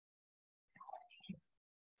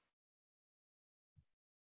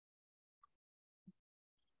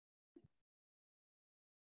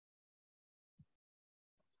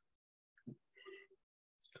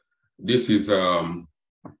This is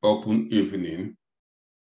open evening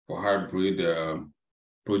for hybrid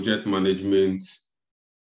project management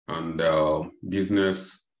and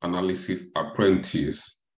business analysis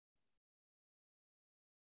apprentice.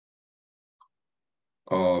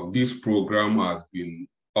 This program has been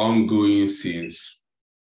ongoing since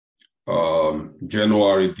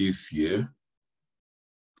January this year.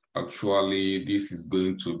 Actually, this is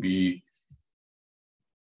going to be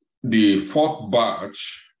the fourth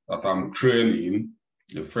batch that I'm training.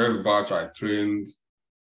 The first batch I trained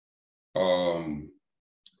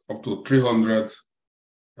up to 300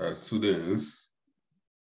 students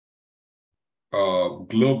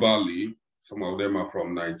globally. Some of them are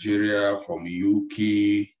from Nigeria, from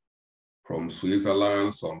UK, from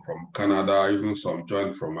Switzerland, some from Canada, even some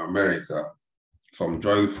joined from America, some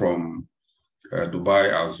joined from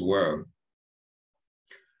Dubai as well.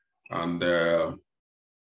 And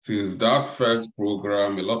since that first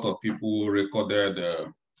program, a lot of people recorded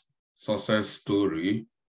success story.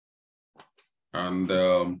 And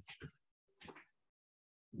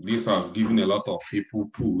this has given a lot of people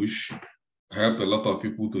push, helped a lot of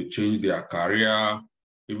people to change their career,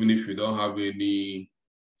 even if you don't have any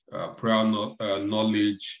prior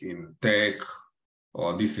knowledge in tech,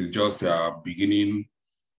 or this is just a beginning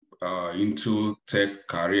into tech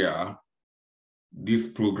career. This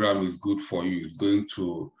program is good for you. It's going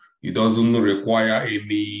to, it doesn't require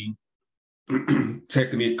any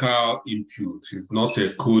technical input. It's not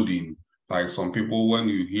a coding. Like some people, when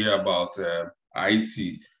you hear about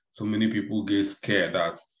IT, so many people get scared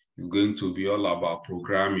that it's going to be all about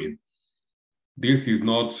programming. This is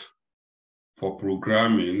not for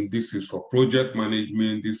programming. This is for project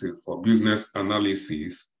management. This is for business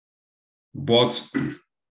analysis. But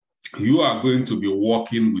you are going to be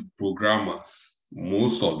working with programmers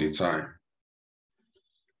most of the time.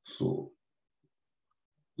 So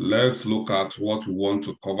let's look at what we want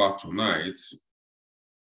to cover tonight.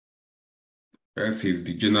 First is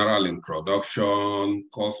the general introduction,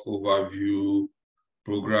 course overview,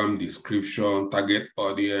 program description, target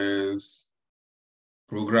audience,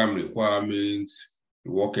 program requirements,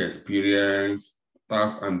 work experience,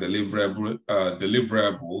 tasks and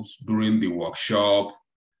deliverables during the workshop,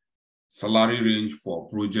 salary range for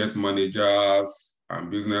project managers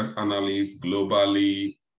and business analysts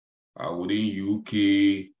globally, within UK,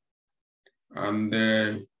 and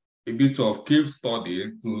a bit of case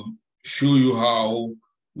study to show you how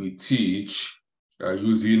we teach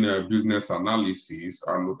using business analysis,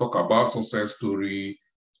 and we'll talk about success story,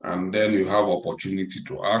 and then you have opportunity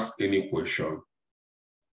to ask any question.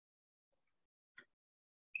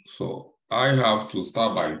 So I have to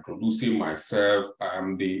start by introducing myself.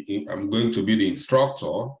 I'm going to be the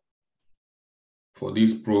instructor for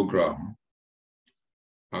this program.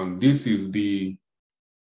 And this is the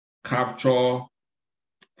capture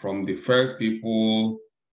from the first people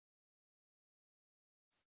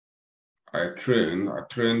I trained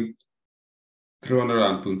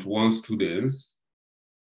 321 students.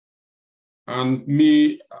 And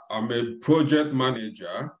me, I'm a project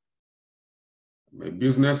manager, I'm a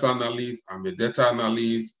business analyst, I'm a data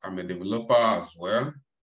analyst, I'm a developer as well.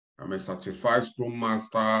 I'm a certified Scrum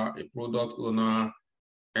Master, a product owner,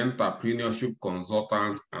 entrepreneurship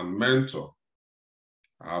consultant, and mentor.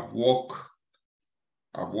 I've worked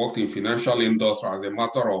in financial industry. As a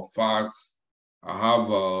matter of fact, I have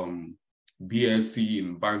BSc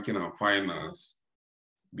in banking and finance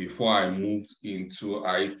before I moved into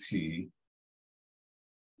IT.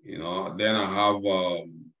 You know, then I have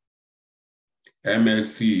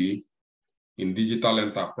MSc in digital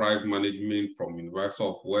enterprise management from University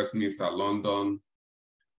of Westminster, London.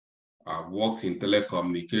 I've worked in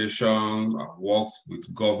telecommunications. I've worked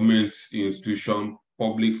with government institutions,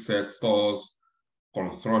 public sectors,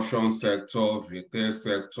 construction sector, retail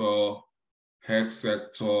sector, health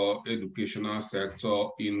sector, educational sector,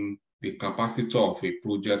 in the capacity of a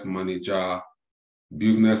project manager,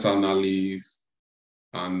 business analyst,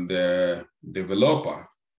 and developer.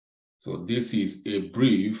 So this is a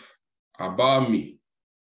brief about me.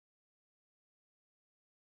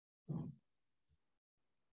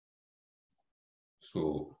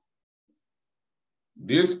 So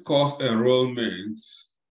this course enrollment,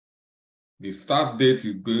 the start date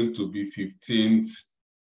is going to be 15th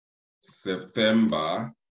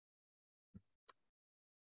September.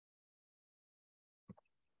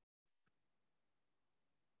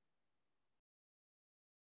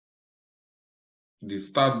 The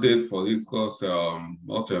start date for this course,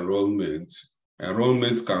 not enrollment.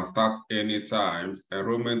 Enrollment can start anytime.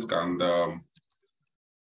 Enrollment can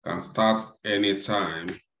start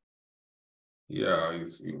anytime. Yeah,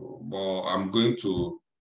 but I'm going to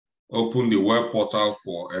open the web portal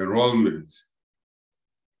for enrollment.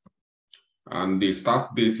 And the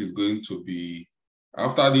start date is going to be,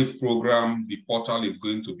 after this program, the portal is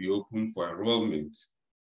going to be open for enrollment.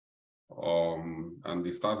 And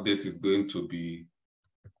the start date is going to be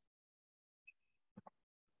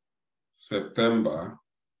September.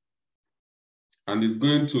 And it's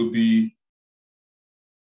going to be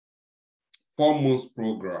 4 months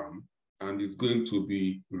program, and it's going to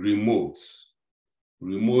be remote.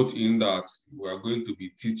 Remote in that we are going to be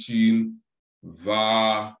teaching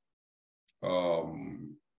via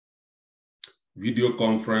video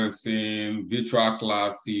conferencing, virtual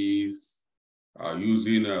classes,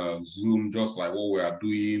 using Zoom, just like what we are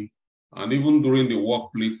doing. And even during the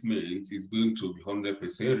work placement, it's going to be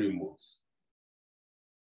 100% remote.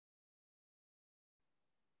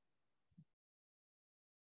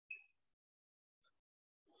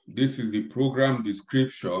 This is the program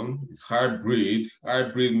description. It's hybrid.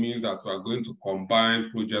 Hybrid means that we are going to combine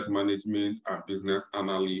project management and business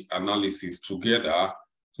analysis together.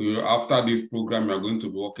 So after this program, you're going to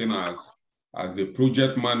be working as a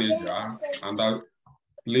project manager. And that,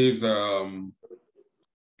 please, can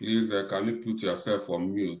you put yourself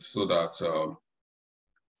on mute so that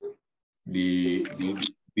the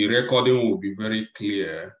recording will be very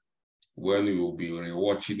clear when you will be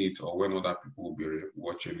rewatching it or when other people will be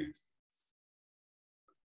watching it.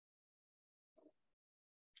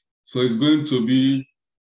 So it's going to be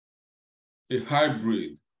a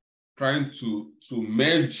hybrid, trying to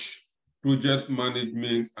merge project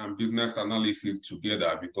management and business analysis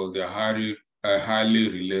together because they are highly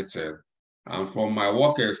related. And from my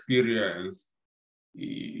work experience,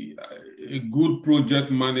 a good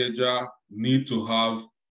project manager needs to have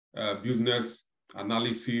business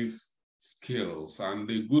analysis skills, and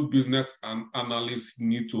a good business analyst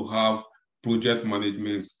need to have project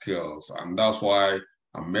management skills. And that's why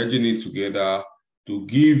I'm merging it together to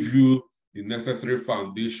give you the necessary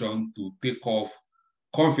foundation to take off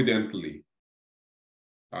confidently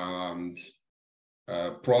and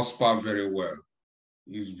prosper very well.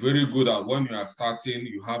 It's very good that when you are starting,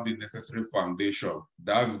 you have the necessary foundation.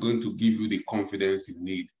 That's going to give you the confidence you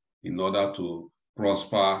need in order to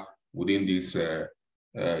prosper within this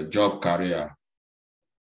job career.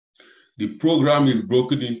 The program is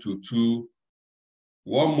broken into 2,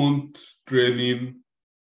 1 month training,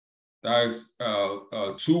 that is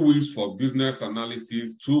 2 weeks for business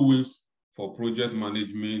analysis, 2 weeks for project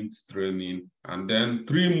management training, and then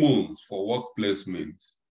 3 months for work placement.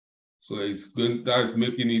 So that is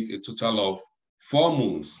making it a total of 4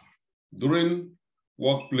 months. During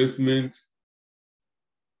work placement,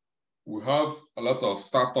 we have a lot of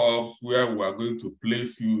startups where we are going to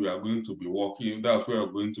place you, we are going to be working. That's where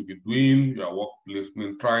you're going to be doing your work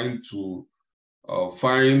placement, trying to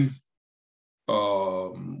find,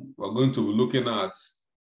 we're going to be looking at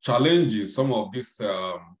challenges some of these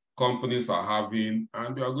companies are having,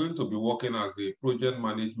 and we are going to be working as a project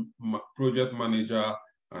manager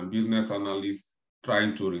and business analyst,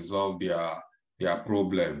 trying to resolve their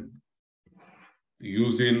problem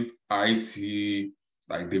using IT,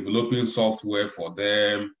 like developing software for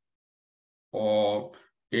them, or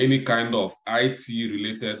any kind of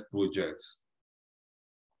IT-related project.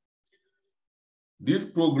 This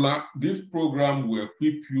program will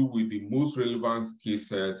equip you with the most relevant skill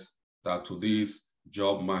sets that today's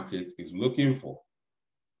job market is looking for.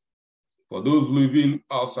 For those living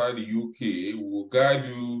outside the UK, we will guide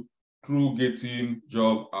you through getting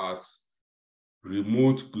jobs at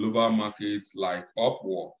remote global markets like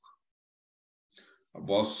Upwork.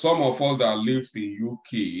 But some of us that live in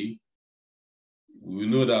UK, we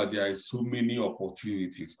know that there are so many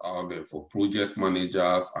opportunities out there for project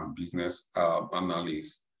managers and business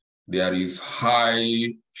analysts. There is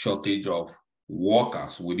high shortage of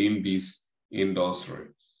workers within this industry.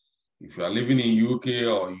 If you are living in UK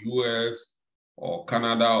or US or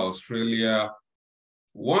Canada, Australia,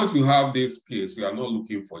 once you have this case, you are not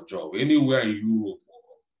looking for a job. Anywhere in Europe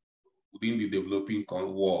or within the developing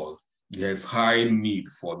world, there's high need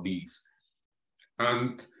for this.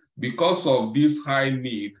 And because of this high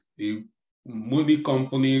need, the money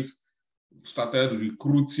companies started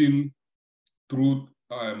recruiting through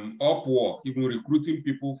Upwork, even recruiting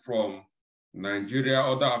people from Nigeria,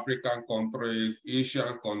 other African countries,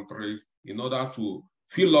 Asian countries, in order to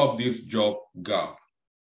fill up this job gap.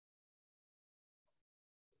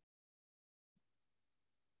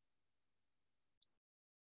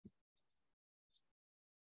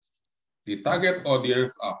 The target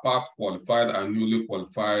audience are part qualified and newly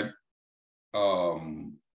qualified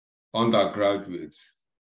undergraduates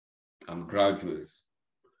and graduates.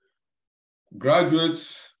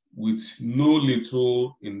 Graduates with no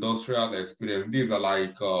little industrial experience. These are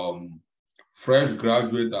like fresh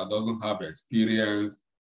graduate that doesn't have experience.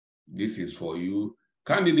 This is for you.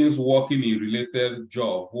 Candidates working in related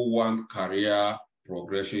job who want career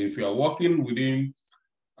progression. If you are working within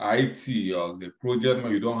IT or as a project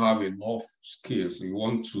man, you don't have enough skills, you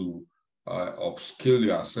want to upskill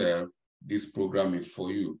yourself, this program is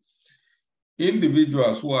for you.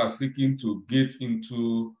 Individuals who are seeking to get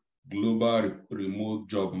into global remote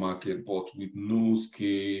job market, but with no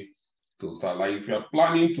skill to start. Like if you're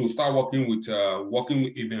planning to start working with working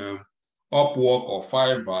in Upwork or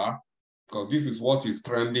Fiverr, because this is what is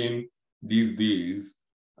trending these days,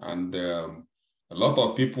 and a lot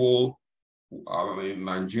of people in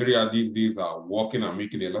Nigeria these days are working and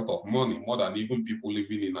making a lot of money, more than even people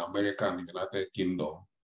living in America and the United Kingdom,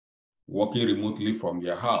 working remotely from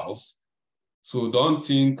their house. So don't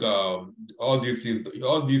think all these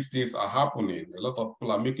things are happening. A lot of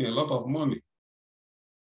people are making a lot of money.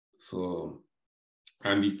 So,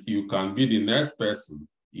 and you can be the next person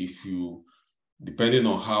if you, depending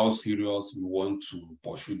on how serious you want to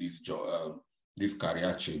pursue this job, this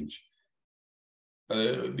career change.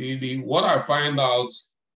 What I find out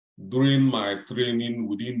during my training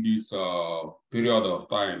within this period of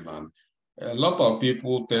time, and a lot of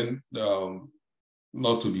people tend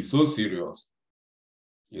not to be so serious.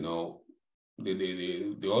 You know,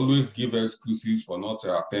 they always give excuses for not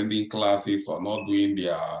attending classes or not doing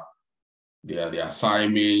their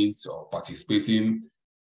assignments or participating.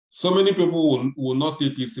 So many people will not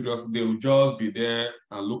take it serious. They will just be there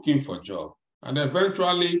and looking for job. And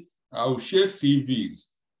eventually, I will share CVs.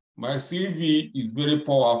 My CV is very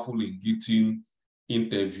powerful in getting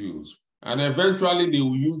interviews. And eventually, they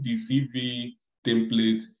will use the CV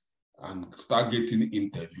template and start getting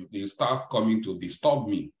interviews. They start coming to disturb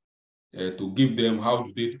me to give them how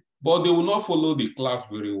to do it. But they will not follow the class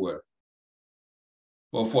very well.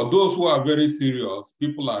 But for those who are very serious,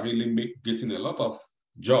 people are really getting a lot of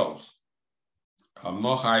jobs. I'm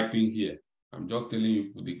not hyping here. I'm just telling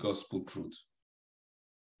you the gospel truth.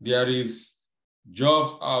 There is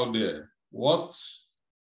jobs out there. What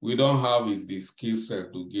we don't have is the skill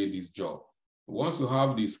set to get this job. Once you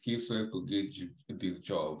have the skill set to get this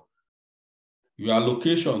job, your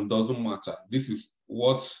location doesn't matter. This is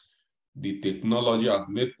what the technology has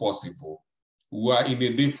made possible. We are in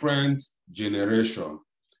a different generation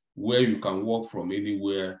where you can work from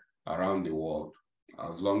anywhere around the world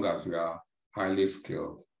as long as you are highly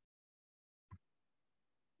skilled.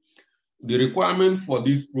 The requirement for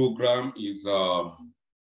this program is,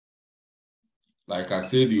 like I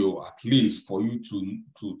said, at least for you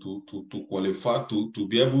to qualify, to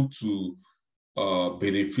be able to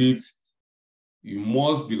benefit, you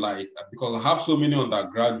must be like, because I have so many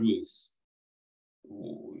undergraduates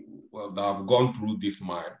that have gone through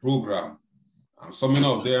my program, and so many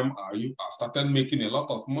of them are started making a lot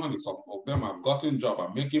of money. Some of them have gotten job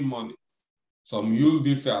and making money. Some use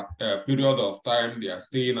this period of time, they are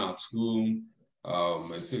staying at home.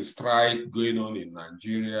 It's a strike going on in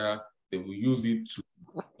Nigeria. They will use it to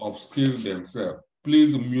upskill themselves.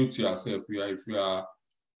 Please mute yourself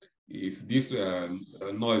if this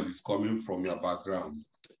noise is coming from your background.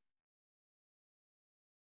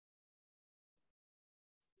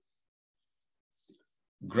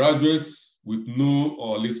 Graduates with no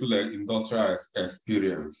or little industrial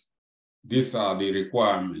experience. These are the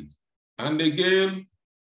requirements. And again,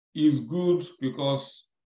 it's good because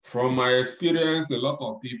from my experience, a lot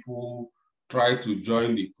of people try to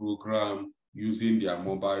join the program using their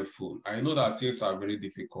mobile phone. I know that things are very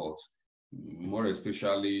difficult, more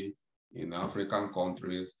especially in African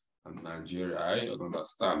countries and Nigeria. I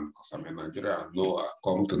understand because I'm in Nigeria. I know I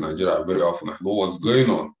come to Nigeria very often. I know what's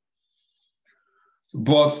going on.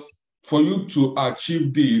 But for you to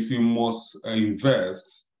achieve this, you must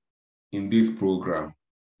invest in this program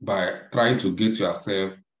by trying to get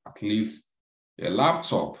yourself at least a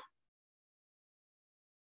laptop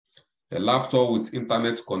with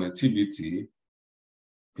internet connectivity,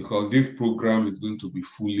 because this program is going to be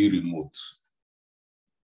fully remote.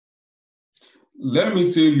 Let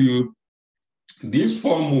me tell you, these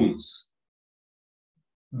 4 months,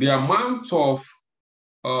 the amount of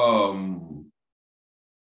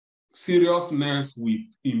seriousness we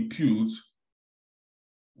impute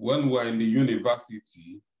when we're in the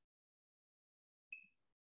university,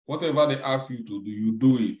 whatever they ask you to do, you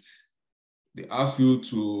do it. They ask you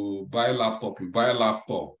to buy a laptop, you buy a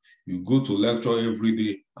laptop. You go to lecture every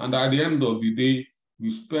day. And at the end of the day,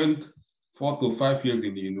 you spend 4 to 5 years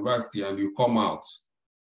in the university and you come out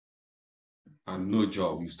and no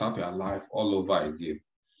job. You start your life all over again.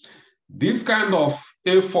 This kind of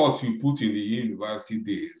effort you put in the university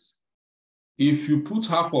days, if you put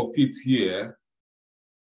half of it here,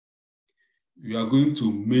 you are going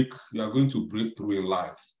to break through in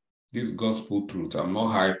life. This gospel truth, I'm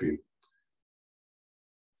not hyping.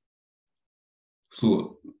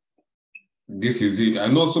 So this is it. I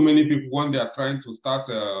know so many people, when they are trying to start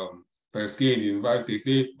first year in university, they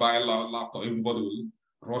say buy a laptop. Everybody will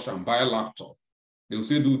rush and buy a laptop. They'll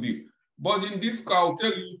say do this. But in this car, I'll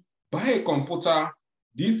tell you, buy a computer.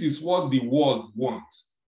 This is what the world wants.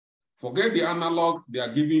 Forget the analog they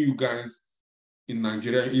are giving you guys in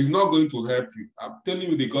Nigeria. It's not going to help you. I'm telling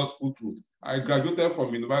you the gospel truth. I graduated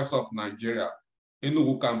from University of Nigeria,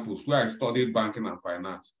 Enugu campus, where I studied banking and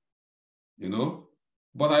finance. You know,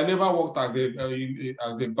 but I never worked as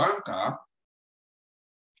a banker.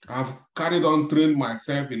 I've carried on trained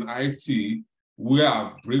myself in IT, where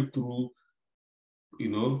I've breakthrough. You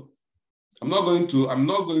know, I'm not going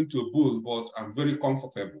to boast, but I'm very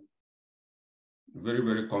comfortable, very,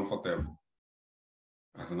 very comfortable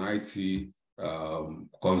as an IT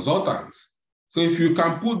consultant. So if you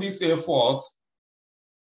can put this effort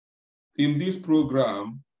in this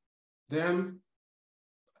program, then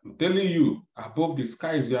I'm telling you, above the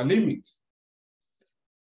sky is your limit.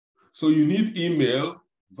 So you need email,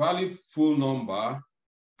 valid phone number,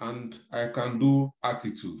 and I can do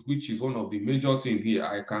attitude, which is one of the major things here.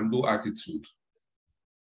 I can do attitude.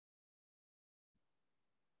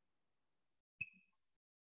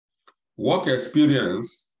 Work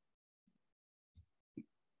experience.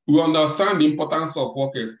 We understand the importance of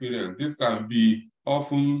work experience. This can be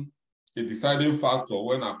often a deciding factor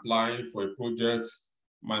when applying for a project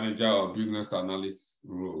manager or business analyst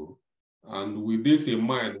role. And with this in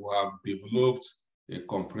mind, we have developed a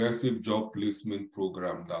comprehensive job placement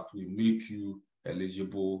program that will make you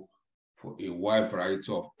eligible for a wide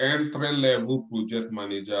variety of entry-level project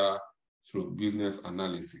manager through business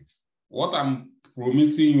analysis. What I'm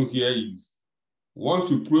promising you here is once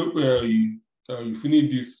you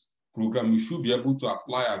finish this program, you should be able to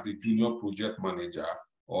apply as a junior project manager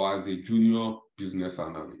or as a junior business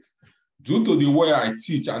analyst. Due to the way I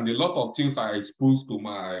teach and a lot of things I expose to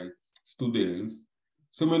my students,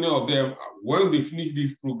 so many of them, when they finish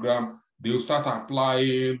this program, they'll start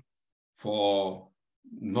applying for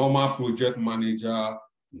normal project manager,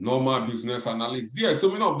 normal business analyst. Yes,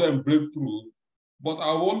 so many of them break through, but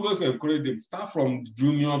I will always encourage them, start from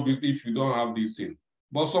junior if you don't have this thing.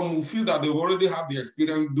 But some will feel that they already have the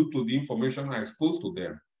experience due to the information I exposed to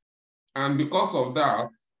them. And because of that,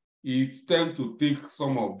 it tends to take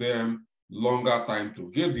some of them longer time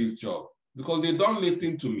to get this job because they don't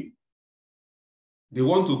listen to me. They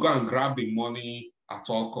want to go and grab the money at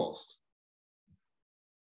all costs.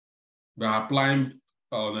 They're applying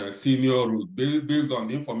on a senior route based on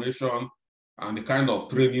the information and the kind of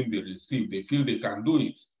training they receive. They feel they can do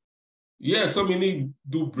it. Yes, so many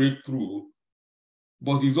do breakthrough,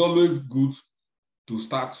 but it's always good to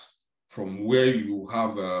start from where you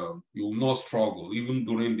have, you will not struggle, even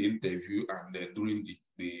during the interview and during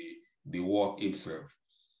the work itself.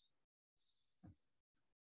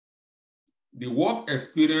 The work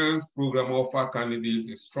experience program offers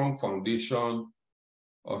candidates a strong foundation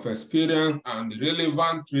of experience and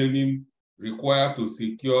relevant training required to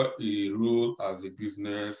secure a role as a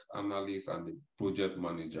business analyst and a project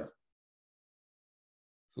manager.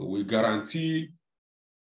 So we guarantee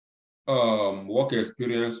work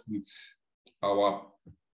experience with our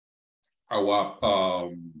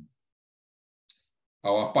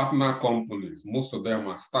partner companies. Most of them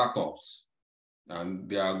are startups, and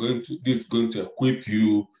they are this is going to equip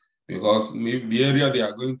you because maybe the area they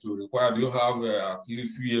are going to require, you have at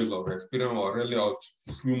least few years of experience or really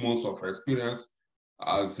a few months of experience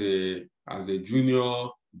as a junior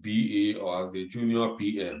BA or as a junior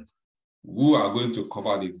PM, who are going to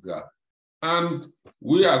cover this gap. And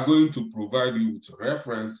we are going to provide you with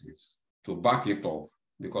references to back it up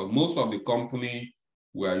because most of the company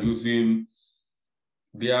we are using,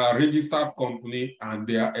 they are registered company and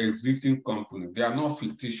they are existing companies. They are not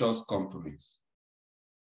fictitious companies.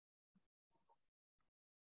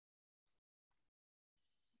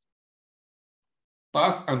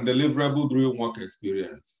 Past and deliverable during work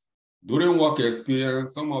experience. During work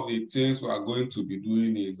experience, some of the things we are going to be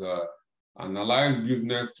doing is analyze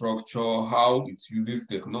business structure, how it uses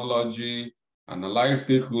technology, analyze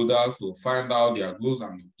stakeholders to find out their goals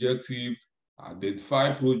and objectives,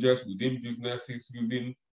 identify projects within businesses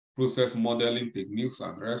using process modeling techniques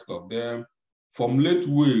and the rest of them, formulate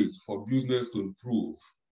ways for business to improve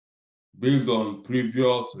based on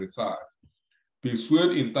previous research,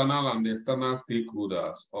 persuade internal and external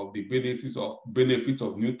stakeholders of the benefits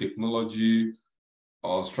of new technology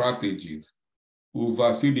or strategies,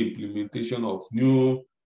 oversee the implementation of new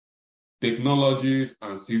technologies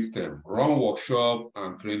and systems, run workshop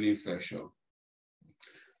and training session.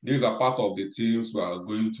 These are part of the things we are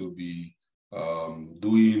going to be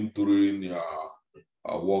doing during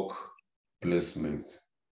our work placement.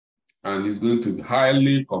 And it's going to be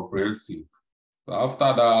highly comprehensive. So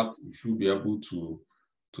after that, you should be able to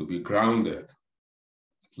be grounded,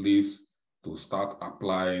 please, to start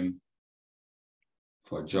applying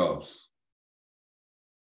for jobs.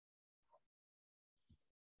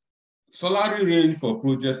 Salary range for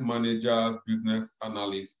project managers, business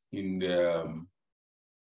analysts in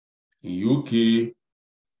UK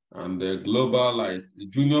and the global, like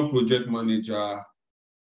junior project manager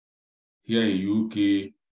here in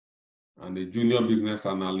UK and the junior business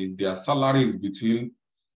analyst, their salary is between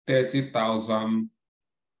 £30,000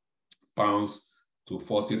 to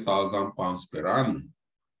 £40,000 per annum.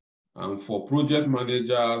 And for project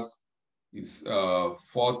managers, it's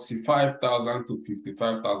 45,000 to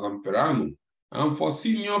 55,000 per annum. And for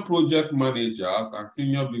senior project managers and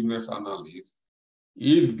senior business analysts,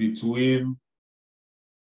 is between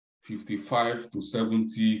 55 to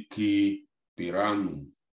 70K per annum,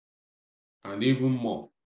 and even more.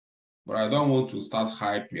 But I don't want to start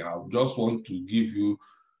hyping. I just want to give you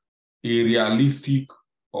a realistic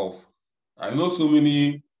of, I know so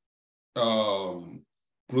many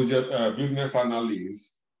business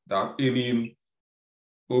analysts that earning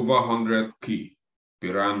over 100K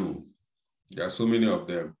per annum. There are so many of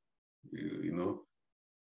them, you know.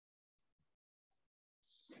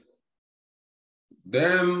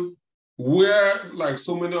 Then where, like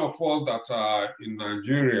so many of us that are in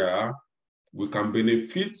Nigeria, we can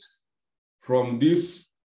benefit from this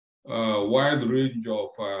wide range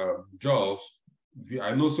of jobs.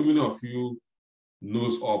 I know so many of you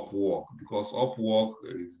knows Upwork, because Upwork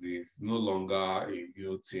is no longer a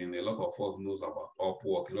new thing. A lot of us knows about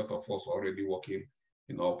Upwork. A lot of us are already working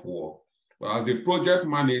in Upwork. But as a project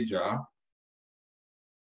manager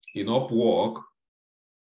in Upwork,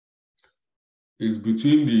 is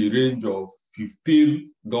between the range of $15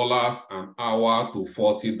 an hour to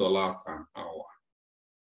 $40 an hour.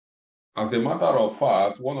 As a matter of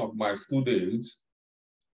fact, one of my students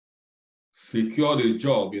secured a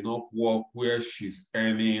job in Upwork where she's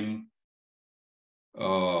earning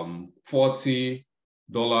 $40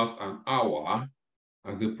 an hour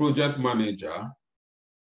as a project manager.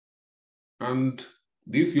 And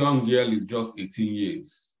this young girl is just 18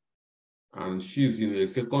 years. And she's in a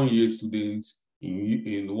second year student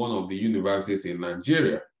in one of the universities in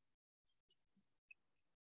Nigeria.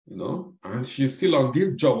 You know, and she's still on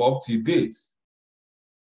this job up to date.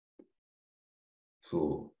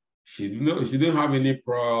 So she didn't have any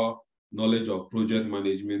prior knowledge of project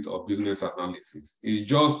management or business analysis. It's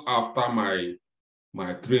just after my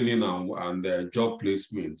training and job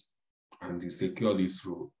placement, and he secured this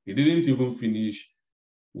role. He didn't even finish.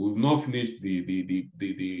 We've not finished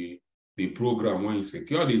the program when he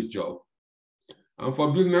secured his job. And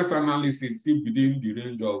for business analysis, still within the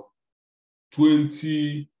range of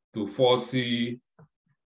 $20 to $40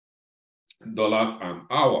 an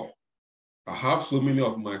hour. I have so many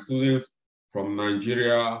of my students from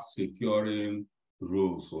Nigeria securing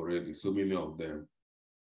roles already, so many of them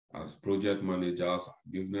as project managers,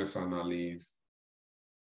 business analysts.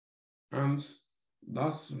 And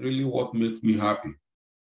that's really what makes me happy.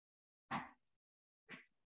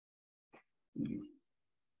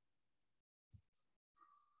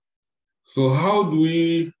 So how do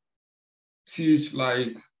we teach,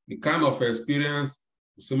 like, the kind of experience?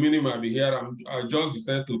 So many might be here. I just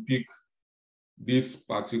decided to pick this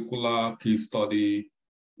particular case study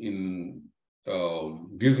in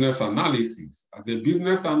business analysis. As a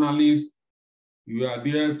business analyst, you are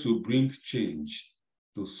there to bring change,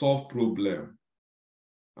 to solve problem.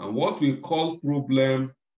 And what we call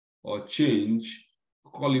problem or change,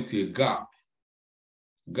 we call it a gap.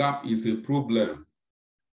 Gap is a problem,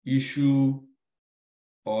 issue,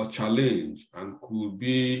 or challenge, and could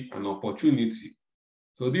be an opportunity.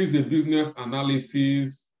 So this is a business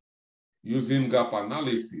analysis using gap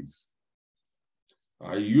analysis.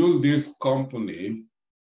 I use this company.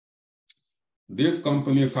 This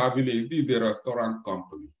company is this is a restaurant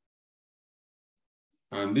company.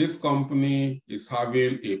 And this company is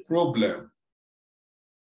having a problem.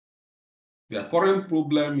 Their current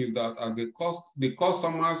problem is that as the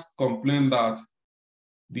customers complain that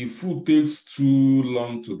the food takes too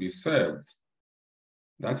long to be served.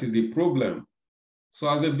 That is the problem. So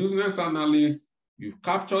as a business analyst, you've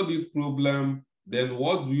captured this problem, then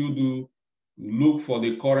what do? You look for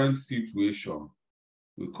the current situation.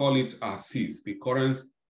 We call it assist, the current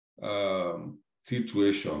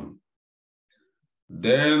situation.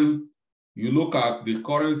 Then you look at the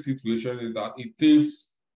current situation is that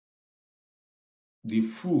the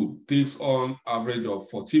food takes on average of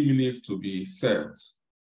 40 minutes to be served.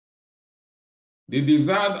 The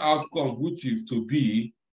desired outcome, which is to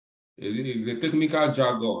be, is a technical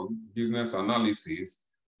jargon, business analysis,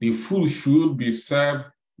 the food should be served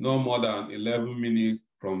no more than 11 minutes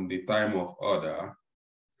from the time of order.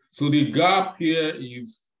 So the gap here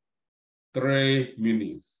is 3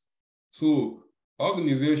 minutes. So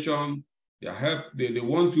organization, they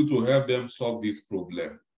want you to help them solve this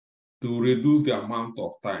problem to reduce the amount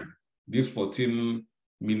of time. This 14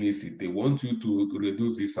 minutes, they want you to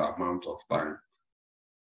reduce this amount of time.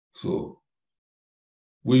 So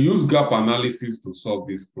we use gap analysis to solve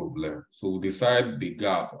this problem. So we decide the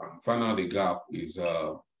gap and find out the gap is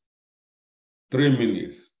 3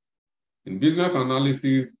 minutes. In business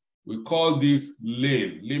analysis, we call this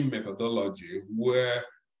lean methodology, where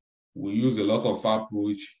we use a lot of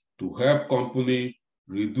approach to help company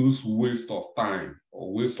reduce waste of time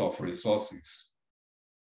or waste of resources.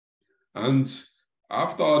 And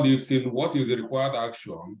after all this, what is the required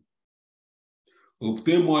action?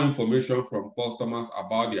 Obtain more information from customers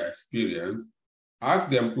about their experience. Ask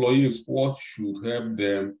the employees what should help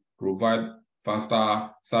them provide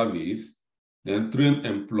faster service. Then train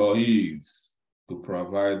employees to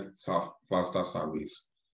provide faster service.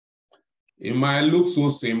 It might look so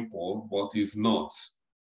simple, but it's not.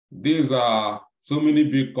 These are so many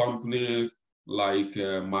big companies like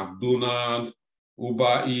McDonald's,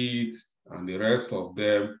 Uber Eats, and the rest of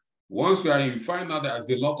them. Once you find out there's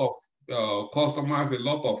a lot of customers, a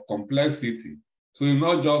lot of complexity. So it's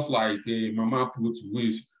not just like a mama put,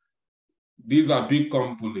 which these are big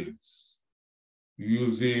companies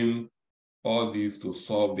using all these to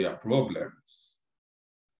solve their problems.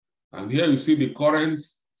 And here you see the current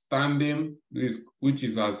standing, which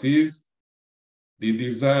is as is, the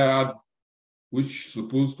desired, which is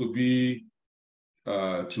supposed to be,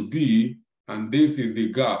 and this is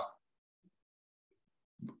the gap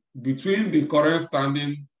between the current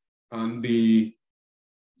standing and the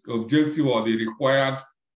objective or the required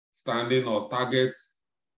standing or target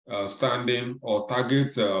standing or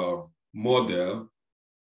target model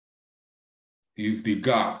is the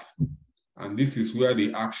gap. And this is where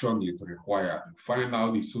the action is required. Find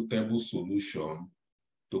out the suitable solution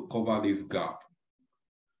to cover this gap.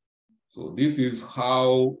 So this is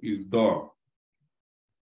how it's done.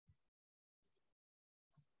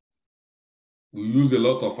 We use a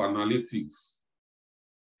lot of analytics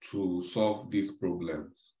to solve these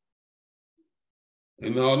problems.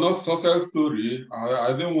 In our success story,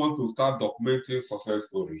 I didn't want to start documenting success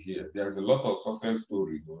story here. There's a lot of success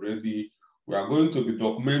stories already. We are going to be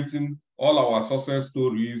documenting all our success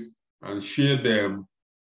stories and share them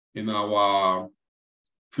in our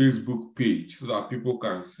Facebook page so that people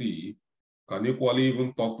can see, can equally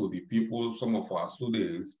even talk to the people, some of our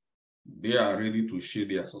students, they are ready to share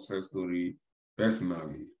their success story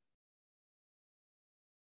personally.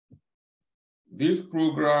 This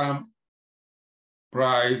program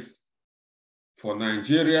price for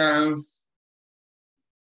Nigerians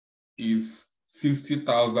is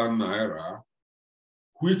 60,000 naira,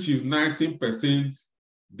 which is 19%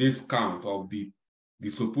 discount of the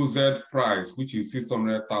supposed price, which is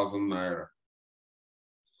 600,000 naira.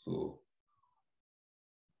 So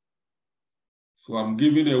I'm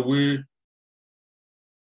giving away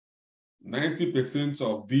 90%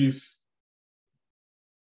 of this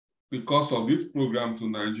because of this program to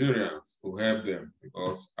Nigerians to help them,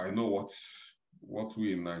 because I know what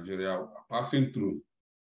we in Nigeria are passing through.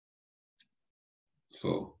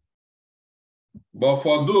 So, but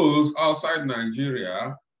for those outside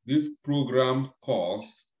Nigeria, this program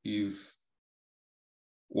cost is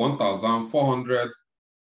 $1,400,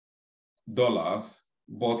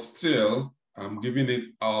 but still I'm giving it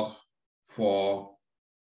out for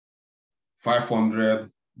 $500.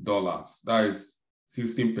 That is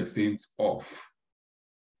 16% off.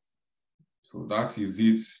 So that is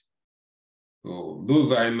it. So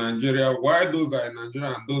those are in Nigeria. Why those are in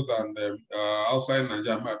Nigeria and those are outside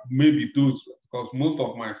Nigeria? Maybe those, because most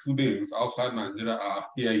of my students outside Nigeria are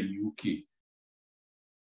here in UK.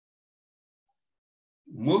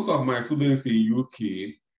 Most of my students in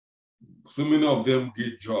UK, so many of them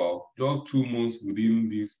get jobs just 2 months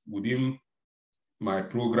within my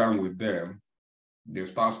program with them. They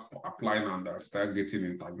start applying and they start getting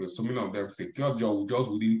interviews. So many of them secure job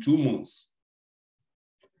just within 2 months.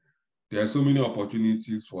 There are so many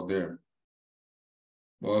opportunities for them.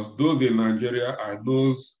 But those in Nigeria, I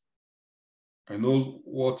know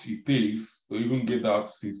what it takes to even get that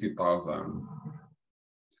 60,000.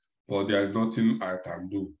 but there is nothing I can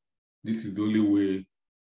do. This is the only way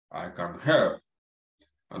I can help.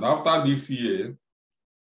 And after this year,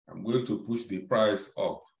 I'm going to push the price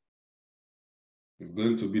up. It's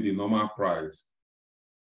going to be the normal price.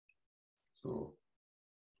 So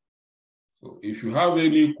if you have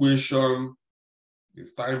any question,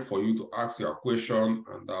 it's time for you to ask your question,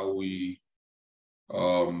 and I will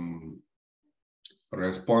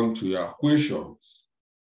respond to your questions.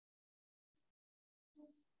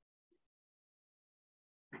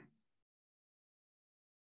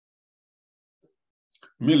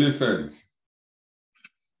 Millicent.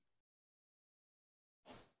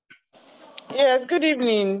 Yes, good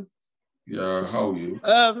evening. Yeah, how are you?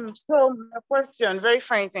 So my question, very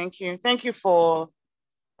fine, thank you. Thank you for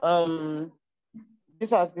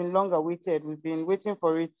this has been long awaited. We've been waiting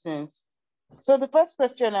for it since. So the first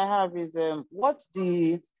question I have is what's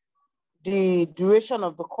the duration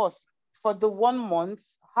of the course for the 1 month?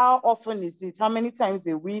 How often is it? How many times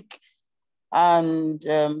a week? And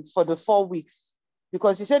for the 4 weeks?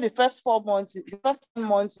 Because you said the first 1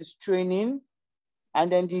 month is training, and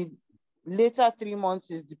then the later 3 months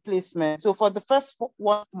is the placement. So for the first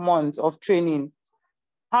 1 month of training,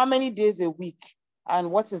 how many days a week and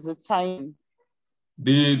what is the time?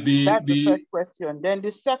 That's the first question. Then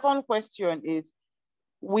the second question is,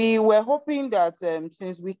 we were hoping that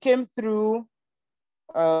since we came through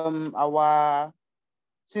I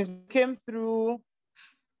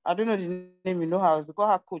don't know the name, you know how we call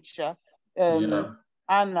her coach,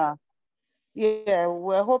 Anna. Yeah,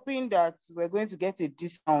 we're hoping that we're going to get a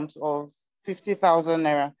discount of 50,000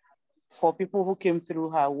 naira for people who came through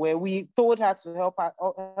her, where we told her to help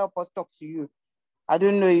us talk to you. I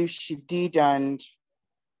don't know if she did and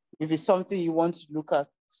if it's something you want to look at.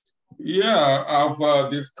 Yeah,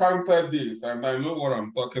 I've discounted this and I know what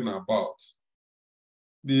I'm talking about.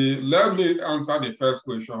 Let me answer the first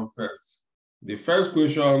question first. The first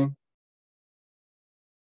question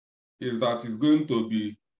is that it's going to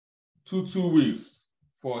be 2 weeks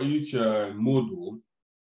for each module,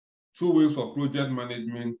 2 weeks for project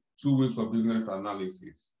management, 2 weeks for business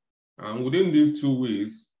analysis. And within these 2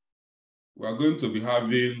 weeks, we are going to be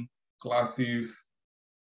having classes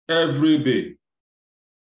every day.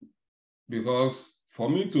 Because for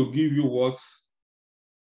me to give you what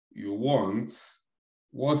you want,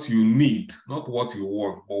 what you need, not what you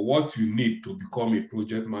want, but what you need to become a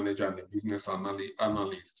project manager and a business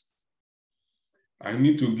analyst, I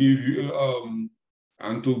need to give you,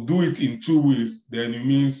 and to do it in 2 weeks, then it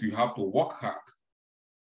means you have to work hard.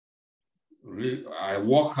 I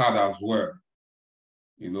work hard as well.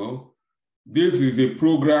 You know, this is a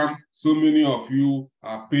program, so many of you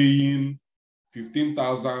are paying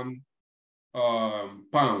 15,000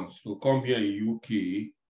 pounds to come here in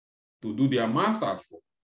UK to do their master's for.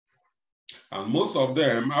 And most of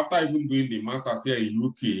them, after even doing the master's here in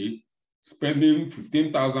UK, spending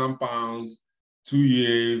 15,000 pounds, 2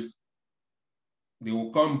 years, they will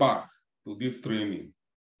come back to this training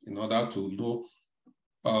in order to do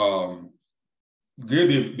get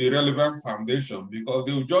the relevant foundation, because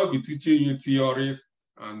they will just be teaching you theories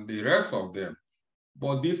and the rest of them.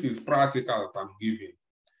 But this is practical that I'm giving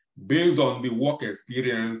based on the work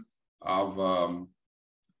experience I've gone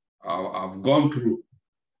through.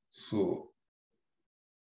 So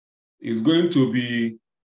it's going to be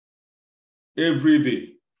every day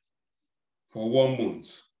for 1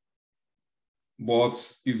 month, but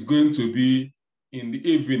it's going to be in the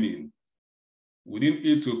evening within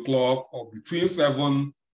 8 o'clock or between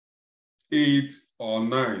 7, 8 or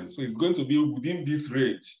 9. So it's going to be within this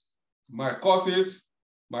range. My courses,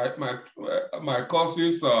 my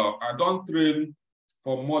courses, I don't train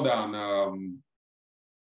for more than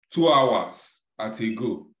 2 hours at a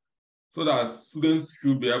go, so that students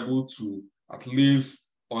should be able to at least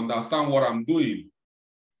understand what I'm doing.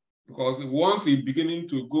 Because once it's beginning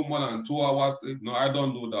to go more than 2 hours, no, I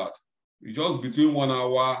don't do that. It's just between 1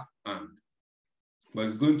 hour and, but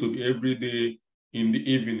it's going to be every day in the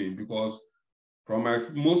evening, because from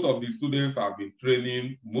most of the students I've been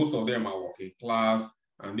training, most of them are working class,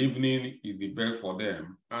 and evening is the best for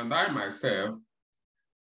them. And I myself,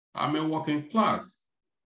 I'm a working class.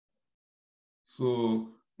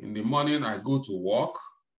 So in the morning, I go to work.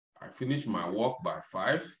 I finish my work by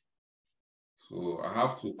 5. So I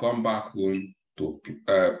have to come back home to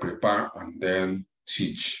prepare and then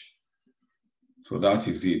teach. So that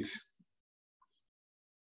is it.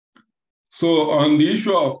 So on the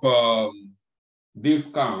issue of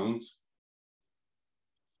discount,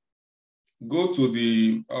 go to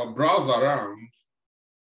the browse around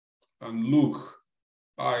and look.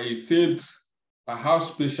 I said I have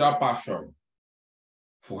special passion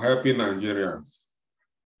for helping Nigerians.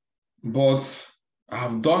 But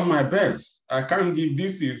I've done my best. I can't give,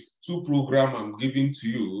 this is 2 programs I'm giving to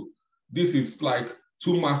you. This is like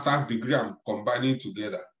 2 master's degree I'm combining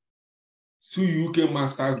together. 2 UK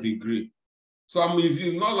master's degree. So I mean,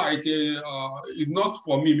 it's not like it's not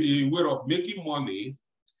for me a way of making money.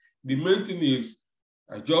 The main thing is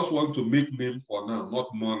I just want to make name for now,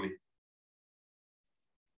 not money.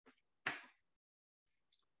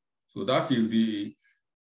 So that is the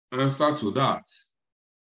answer to that.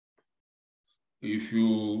 If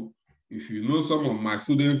you know some of my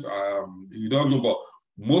students, you don't know, but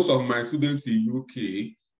most of my students in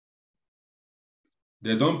UK,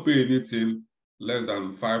 they don't pay anything less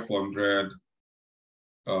than 500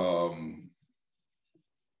 £500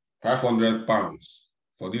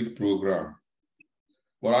 for this program.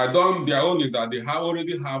 But I don't, their own is that they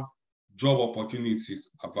already have job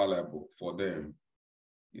opportunities available for them,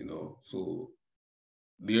 you know. So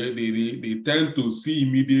they tend to see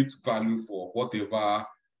immediate value for whatever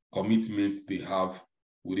commitment they have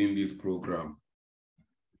within this program.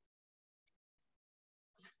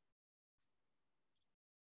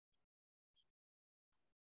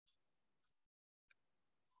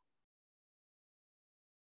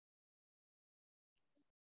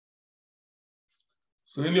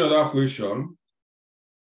 So any other question?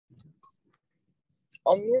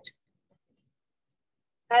 Unmute.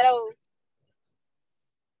 Hello.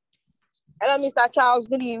 Hello, Mr. Charles.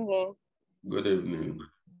 Good evening. Good evening.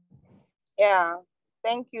 Yeah,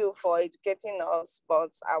 thank you for educating us,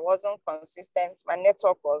 but I wasn't consistent. My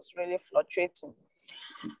network was really fluctuating.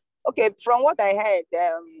 Okay, from what I heard,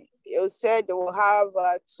 you said we'll have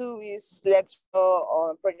 2 weeks lecture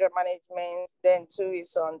on project management, then 2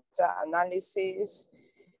 weeks on analysis,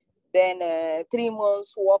 then 3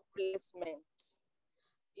 months work placement.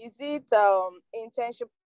 Is it internship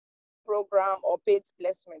program or paid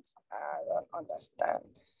placement? I don't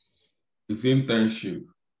understand. It's internship.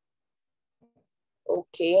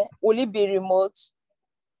 Okay. Will it be remote?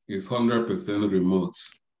 It's 100% remote.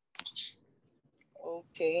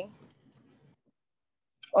 Okay.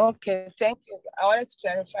 Okay, thank you. I wanted to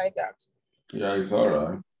clarify that. Yeah, it's all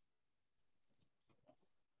right.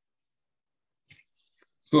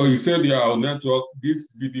 So you said our network, this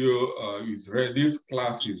video is ready, this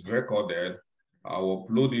class is recorded. I'll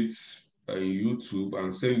upload it in YouTube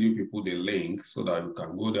and send you people the link so that you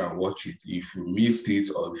can go there and watch it if you missed it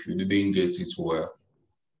or if you didn't get it well.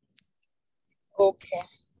 Okay.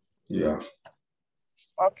 Yeah.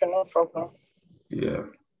 Okay, no problem. Yeah.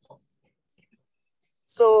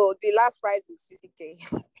 So the last price is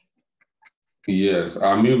 60K. Yes,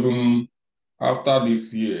 I'm even, after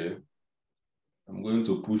this year, I'm going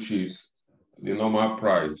to push it the normal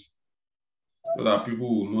price so that people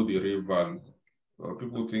will know the real value.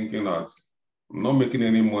 People thinking that I'm not making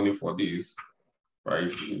any money for this,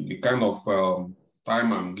 right? The kind of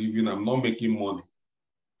time I'm giving, I'm not making money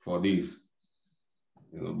for this.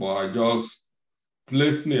 You know, but I just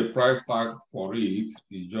placing a price tag for it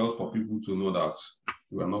is just for people to know that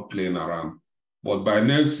we are not playing around. But by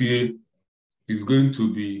next year, it's going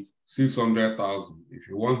to be 600,000. If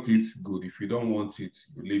you want it, good. If you don't want it,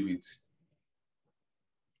 you leave it.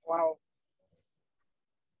 Wow.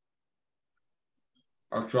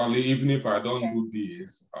 Actually, even if I don't do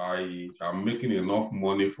this, I am making enough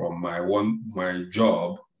money from my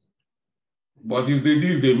job. But this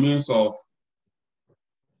is a means of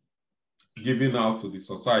giving out to the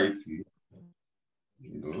society,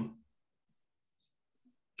 you know.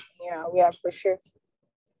 Yeah, we appreciate.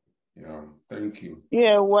 Yeah, thank you.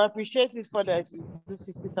 Yeah, we appreciate it for that. Do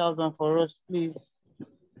 60,000 for us, please.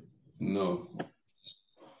 No.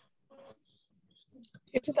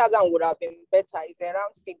 50,000 would have been better. It's a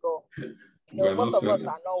round figure. You know, most of us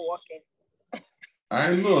are not working.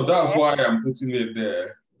 I know, that's why I'm putting it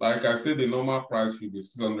there. Like I said, the normal price should be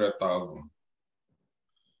 600,000.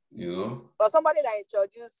 You know? But somebody that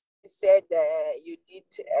introduced said you did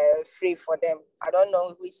free for them. I don't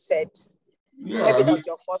know which said. Yeah, maybe that's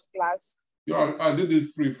your first class. Yeah, I did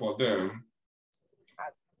it free for them.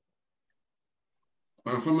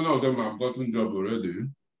 And so many of them have gotten job already.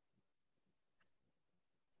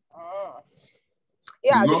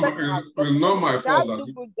 Yeah, it's the person has gotten it's job. not my She fault. has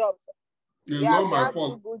 2 good jobs. It's Yeah, not she my has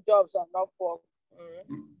fault. 2 good jobs on Upwork.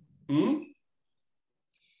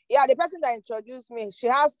 Yeah, the person that introduced me, she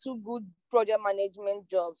has 2 good project management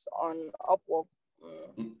jobs on Upwork.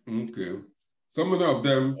 Okay. So many of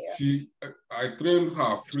them, I trained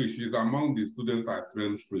her free. She's among the students I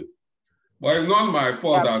trained free. But it's not my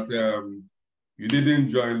fault that you didn't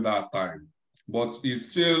join that time. But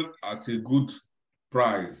it's still at a good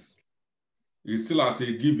price. It's still at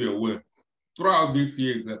a giveaway. Throughout this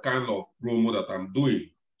year, it's a kind of promo that I'm doing.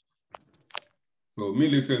 So,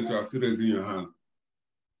 Millicent, you are still raising your hand.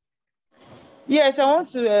 Yes, I want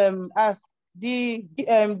to ask the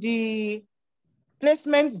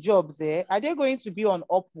placement jobs there, are they going to be on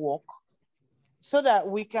Upwork so that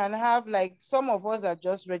we can have, like, some of us are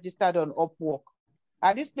just registered on Upwork?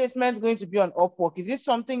 Are these placements going to be on Upwork? Is this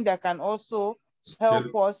something that can also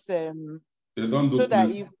help us? They don't do so that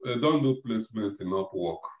they don't do placement in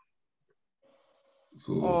Upwork.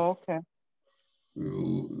 So, okay.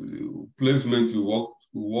 Placement, you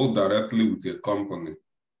work directly with a company.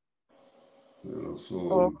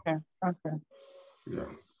 So Okay.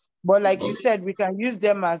 yeah. But like you said, we can use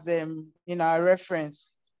them as in our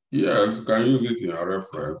reference. Yes, you can use it in a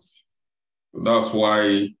reference. That's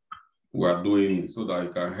why we are doing it, so that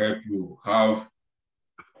it can help you have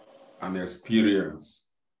an experience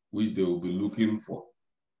which they will be looking for.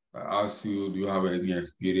 I asked you, do you have any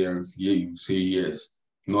experience? Yeah, you say yes.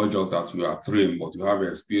 Not just that you are trained, but you have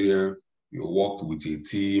experience. You work with a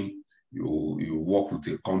team. You work with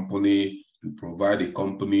a company. You provide a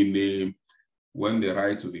company name. When they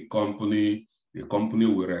write to the company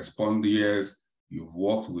will respond yes. You've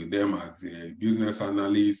worked with them as a business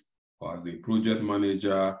analyst or as a project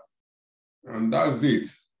manager, and that's it.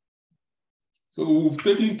 So we've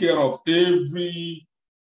taken care of every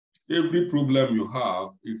problem you have.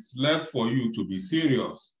 It's left for you to be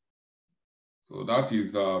serious. So that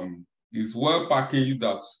is well packaged,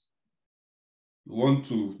 that you want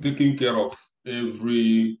to taking care of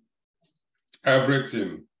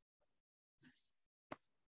everything.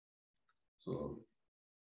 So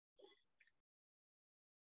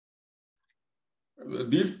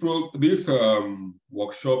this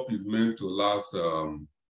workshop is meant to last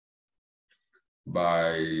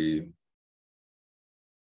by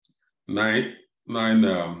 9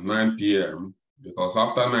 p.m. because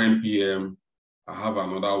after 9 p.m. I have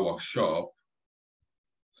another workshop.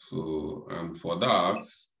 So, and for that,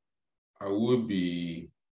 I will be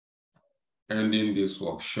ending this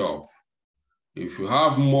workshop. If you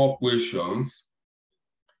have more questions,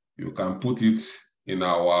 you can put it in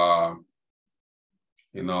our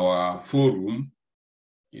forum,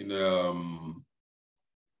 in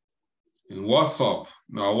WhatsApp,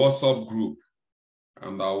 in our WhatsApp group,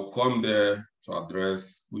 and I will come there to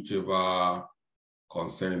address whichever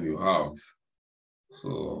concern you have.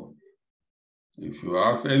 So if you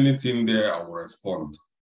ask anything there, I will respond.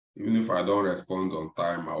 Even if I don't respond on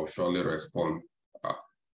time, I will surely respond.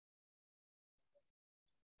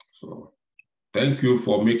 So thank you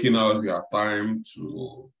for making out your time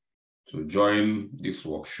to join this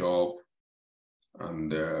workshop,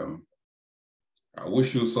 and I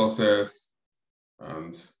wish you success,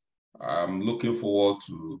 and I'm looking forward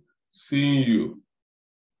to seeing you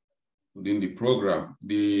within the program.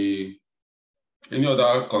 Any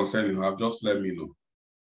other concern you have, just let me know.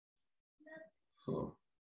 So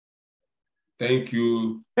thank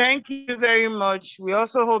you. Thank you very much. We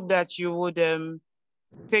also hope that you would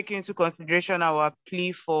take into consideration our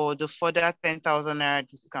plea for the further 10,000 naira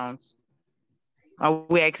discounts.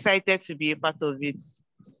 We're excited to be a part of it.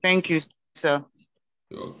 Thank you, sir.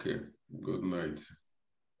 Okay, good night.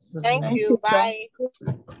 Thank you, bye.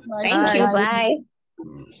 Thank you, bye.